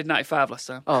 No, I did 95 last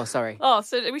time. Oh, sorry. Oh,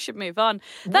 so we should move on.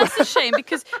 That's a shame,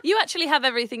 because you actually have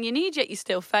everything you need, yet you're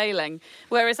still failing.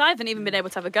 Whereas I haven't even been able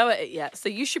to have a go at it yet. So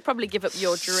you should probably give up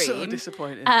your dream. So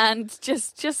disappointing. And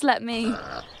just let me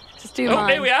just do Oh,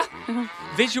 mine. here we are.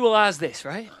 Visualise this,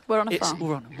 right? We're on a farm.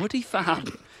 We're on a muddy farm.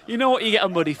 You know what you get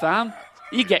on a muddy farm?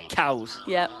 You get cows.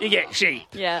 Yeah. You get sheep.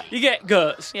 Yeah. You get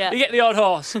goats. Yeah. You get the odd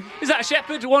horse. Is that a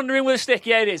shepherd wandering with a stick?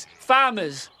 Yeah, it is.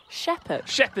 Farmers. Shepherd.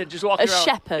 Shepherd just walking A around.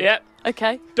 shepherd. Yep.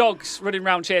 Okay. Dogs running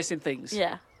around chasing things.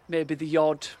 Yeah. Maybe the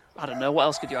odd, I don't know, what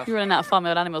else could you have? You're running out of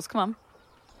farm-old animals. Come on.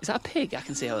 Is that a pig I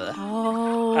can see over there?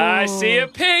 Oh. I see a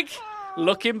pig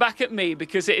looking back at me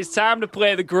because it is time to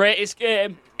play the greatest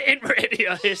game in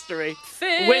radio history.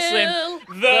 Phil Whistling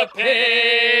the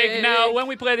pig. Now, when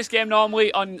we play this game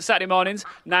normally on Saturday mornings,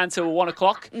 9 till 1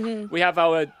 o'clock, we have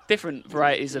our different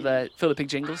varieties of Phil the Pig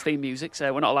jingles, theme music.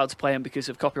 So we're not allowed to play them because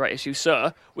of copyright issues.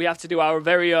 So we have to do our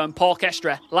very own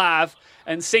porchestra live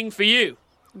and sing for you.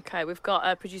 Okay, we've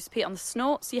got Producer Pete on the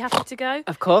snorts. You happy to go?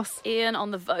 Of course. Ian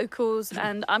on the vocals,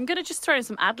 and I'm going to just throw in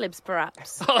some ad-libs,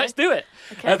 perhaps. Oh, let's do it.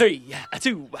 Okay. A 3, a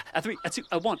 2, a 3, a 2,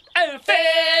 a 1. And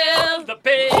Phil the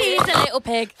pig. He's a little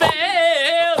pig Phil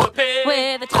the pig.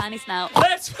 with a tiny snout.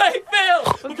 Let's play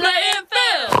Phil. We're playing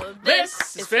Phil.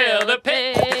 This is Phil the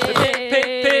pig.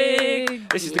 Pig.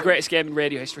 This is the greatest game in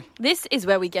radio history. This is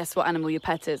where we guess what animal your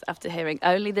pet is after hearing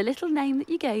only the little name that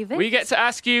you gave it. We get to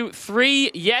ask you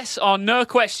 3 yes or no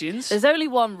questions. There's only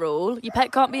one rule. Your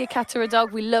pet can't be a cat or a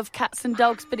dog. We love cats and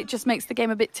dogs, but it just makes the game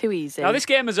a bit too easy. Now, this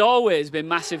game has always been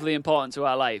massively important to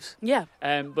our lives. Yeah.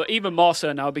 But even more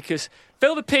so now because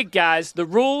Phil the Pig, guys, the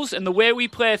rules and the way we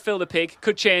play Phil the Pig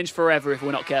could change forever if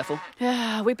we're not careful.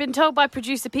 We've been told by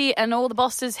Producer Pete and all the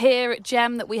bosses here at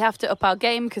Gem that we have to up our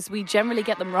game because we generally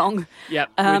get them wrong.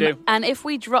 Yep, we do. And if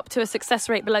we drop to a success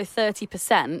rate below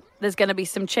 30%, there's going to be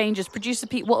some changes. Producer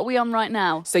Pete, what are we on right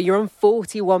now? So you're on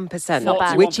 41%, Not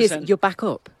bad. which is 41%. you're back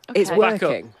up. It's Okay. Back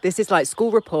working. up. This is like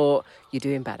school report. You're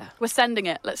doing better. We're sending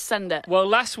it. Let's send it. Well,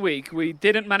 last week we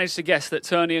didn't manage to guess that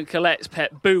Tony and Colette's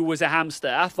pet Boo was a hamster.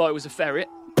 I thought it was a ferret.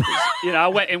 I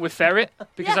went in with ferret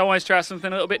because I wanted to try something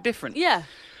a little bit different. Yeah.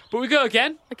 But we go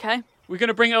again. Okay. We're going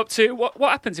to bring it up to, what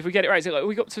happens if we get it right? Is it like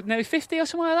we go up to nearly 50 or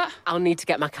something like that? I'll need to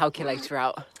get my calculator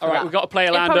out. All right, we've got to play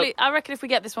a land up. I reckon if we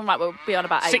get this one right, we'll be on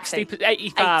about 60, 80.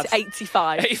 85.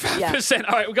 85. 85%.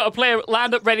 All right, we've got to play a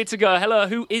land up ready to go. Hello,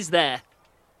 who is there?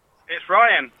 It's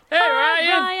Ryan. Hey, Hi,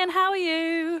 Ryan. Ryan, how are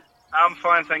you? I'm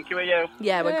fine, thank you. Are you?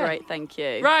 Yeah, we're Yeah. great, thank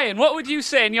you. Ryan, what would you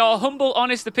say, in your humble,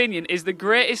 honest opinion, is the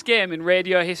greatest game in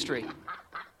radio history?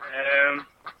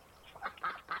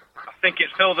 I think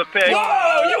it's Phil the Pig.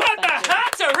 Whoa, you had the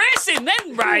hat Hearts are racing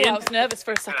then, Ryan. I was nervous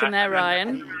for a second there,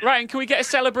 Ryan. Ryan, can we get a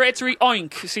celebratory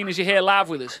oink, seeing as you're here live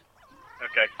with us?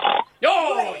 Okay.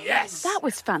 Oh, yes! That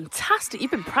was fantastic.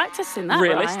 You've been practicing that,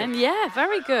 Realistic. Ryan. Yeah,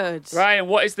 very good. Ryan,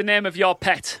 what is the name of your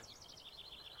pet?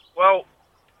 Well,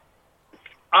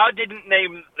 I didn't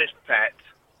name this pet.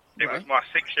 It Right. was my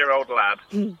 6-year-old lad.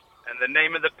 And the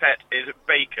name of the pet is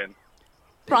Bacon.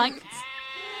 Right.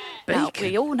 Now, Bacon.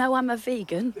 we all know I'm a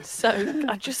vegan, so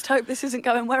I just hope this isn't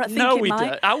going where I think No, it we might.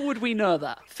 don't. How would we know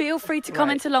that? Feel free to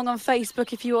comment along on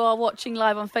Facebook if you are watching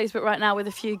live on Facebook right now with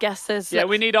a few guesses. Yeah,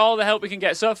 we need all the help we can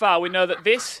get. So far, we know that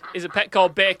this is a pet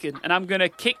called Bacon, and I'm going to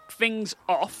kick things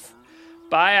off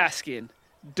by asking,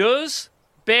 does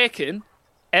Bacon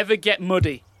ever get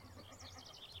muddy?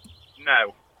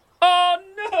 No. Oh,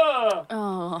 no!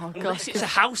 Oh, Unless gosh. it's a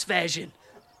house version.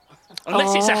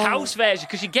 Unless it's a house version,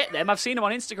 because you get them. I've seen them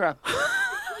on Instagram.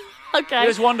 Okay. They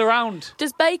just wander around.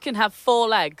 Does bacon have 4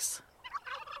 legs?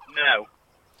 No.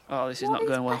 Oh, this is not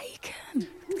going well. Bacon?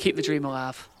 Keep the dream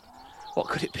alive. What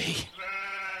could it be?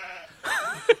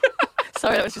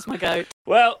 Sorry, that was just my goat.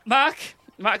 Well,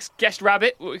 Mark's guessed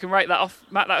rabbit. We can write that off.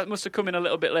 Matt, that must have come in a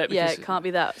little bit late. Yeah, because it can't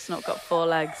be that. It's not got 4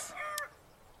 legs.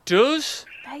 Does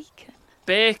Bacon.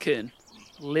 Bacon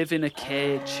live in a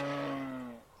cage?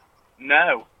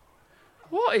 No.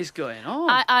 What is going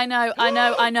on? I know.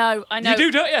 You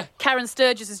do, don't you? Karen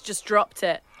Sturgis has just dropped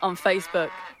it on Facebook.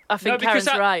 I think No, Karen's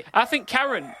because right. I think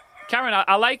Karen,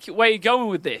 I like where you're going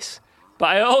with this,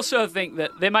 but I also think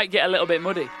that they might get a little bit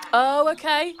muddy. Oh,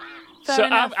 okay. Fair So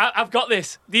enough. I've got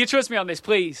this. Do you trust me on this,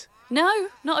 please? No,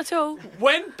 not at all.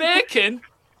 When bacon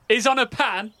is on a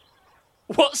pan,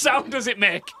 what sound does it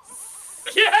make?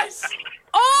 Yes!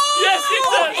 Oh, Yes, it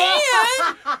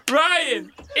does!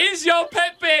 Ryan, is your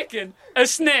pet Bacon a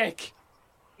snake?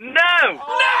 No! No!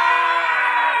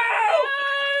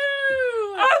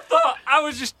 I thought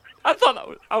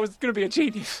I was going to be a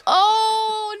genius.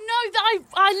 Oh no!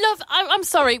 I'm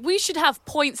sorry. We should have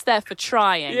points there for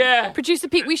trying. Yeah. Producer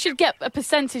Pete, we should get a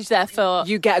percentage there for.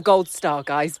 You get a gold star,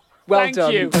 guys. Well Thank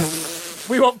done. you.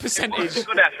 We want percentage.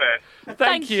 Good effort.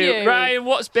 Thank you. you. Ryan,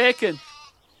 what's bacon?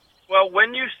 Well,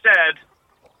 when you said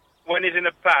when he's in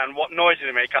a pan, what noise does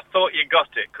he make? I thought you got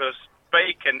it, because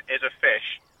bacon is a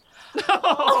fish.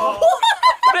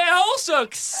 They also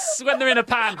when they're in a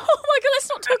pan. Oh my god! Let's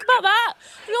not talk about that.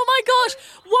 Oh my gosh!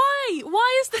 Why?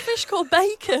 Why is the fish called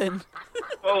bacon?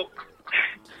 Well,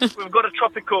 we've got a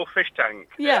tropical fish tank.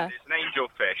 Yeah. And it's an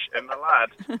angelfish, and the lad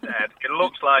said it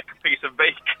looks like a piece of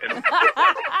bacon.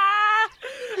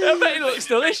 I bet it looks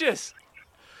delicious.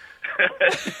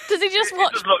 Does he just It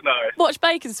watch does look nice. watch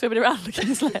bacon swimming around licking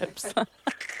his lips?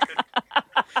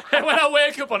 When I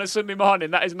wake up on a Sunday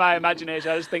morning, that is my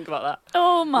imagination. I just think about that.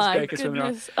 Oh my Bacon swimming around.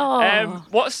 goodness! Oh.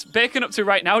 What's Bacon up to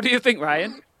right now, do you think,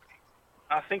 Ryan?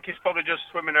 I think he's probably just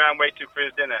swimming around waiting for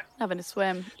his dinner. Having a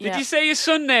swim. Did you say your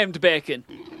son named Bacon?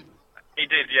 He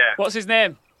did, yeah. What's his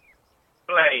name?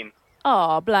 Blaine.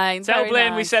 Oh, Blaine. Tell very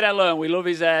Blaine we nice. said hello and we love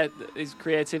his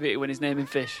creativity when he's naming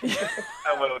fish.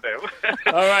 I will do.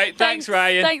 All right, thanks,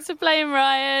 Ryan. Thanks for playing,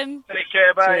 Ryan. Take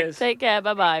care, bye. Cheers. Take care.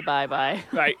 Bye-bye. Bye-bye.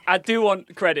 Right, I do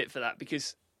want credit for that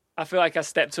because I feel like I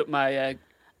stepped up my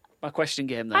my question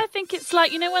game there. I think it's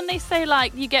like, you know, when they say,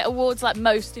 like, you get awards like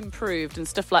most improved and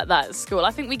stuff like that at school,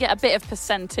 I think we get a bit of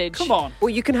percentage. Come on. Well,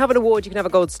 you can have an award, you can have a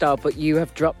gold star, but you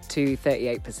have dropped to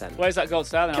 38%. Where's that gold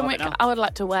star then? Can I'll we, have it now. I would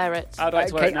like to wear it. I'd like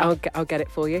to wear it now. I'll get it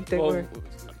for you. Don't worry.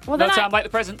 Well, No then time like the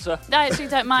present, sir. I actually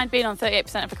don't mind being on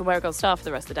 38% if I can wear a gold star for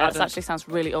the rest of the day. I That don't. actually sounds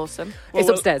really awesome. It's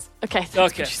upstairs. Okay. Thanks,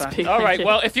 Okay, Producer fine. Pete, All thank right. you.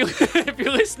 Well, if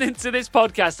you're listening to this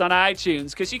podcast on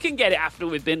iTunes, because you can get it after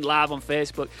we've been live on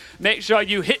Facebook, make sure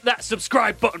you hit that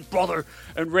subscribe button, brother,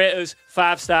 and rate us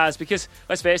 5 stars. Because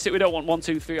let's face it, we don't want 1,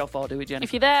 2, 3, or 4, do we, Jenny?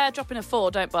 If you're there, dropping a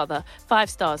 4, don't bother. 5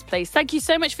 stars, please. Thank you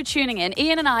so much for tuning in.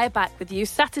 Iain and I are back with you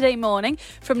Saturday morning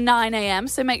from 9 a.m.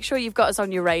 So make sure you've got us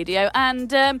on your radio.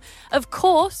 And, of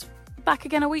course, back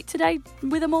again a week today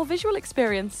with a more visual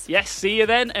experience. Yes, see you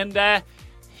then, and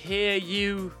hear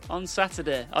you on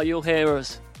Saturday, or you'll hear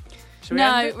us. Shall we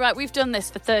end it? Right, we've done this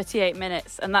for 38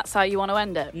 minutes, and that's how you want to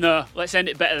end it. No, let's end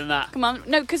it better than that. Come on.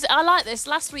 No, because I like this.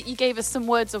 Last week you gave us some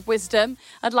words of wisdom.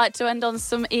 I'd like to end on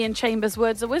some Iain Chambers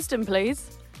words of wisdom,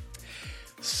 please.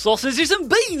 Sausages and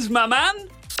beans, my man!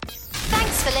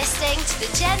 Thanks for listening to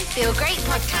the Jen Feel Great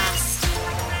podcast.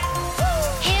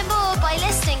 Hear more by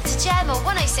listening to Gem on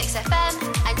 106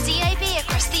 FM and DAB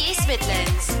across the East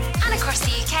Midlands and across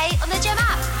the UK on the Gem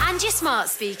app and your smart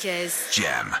speakers.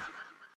 Gem.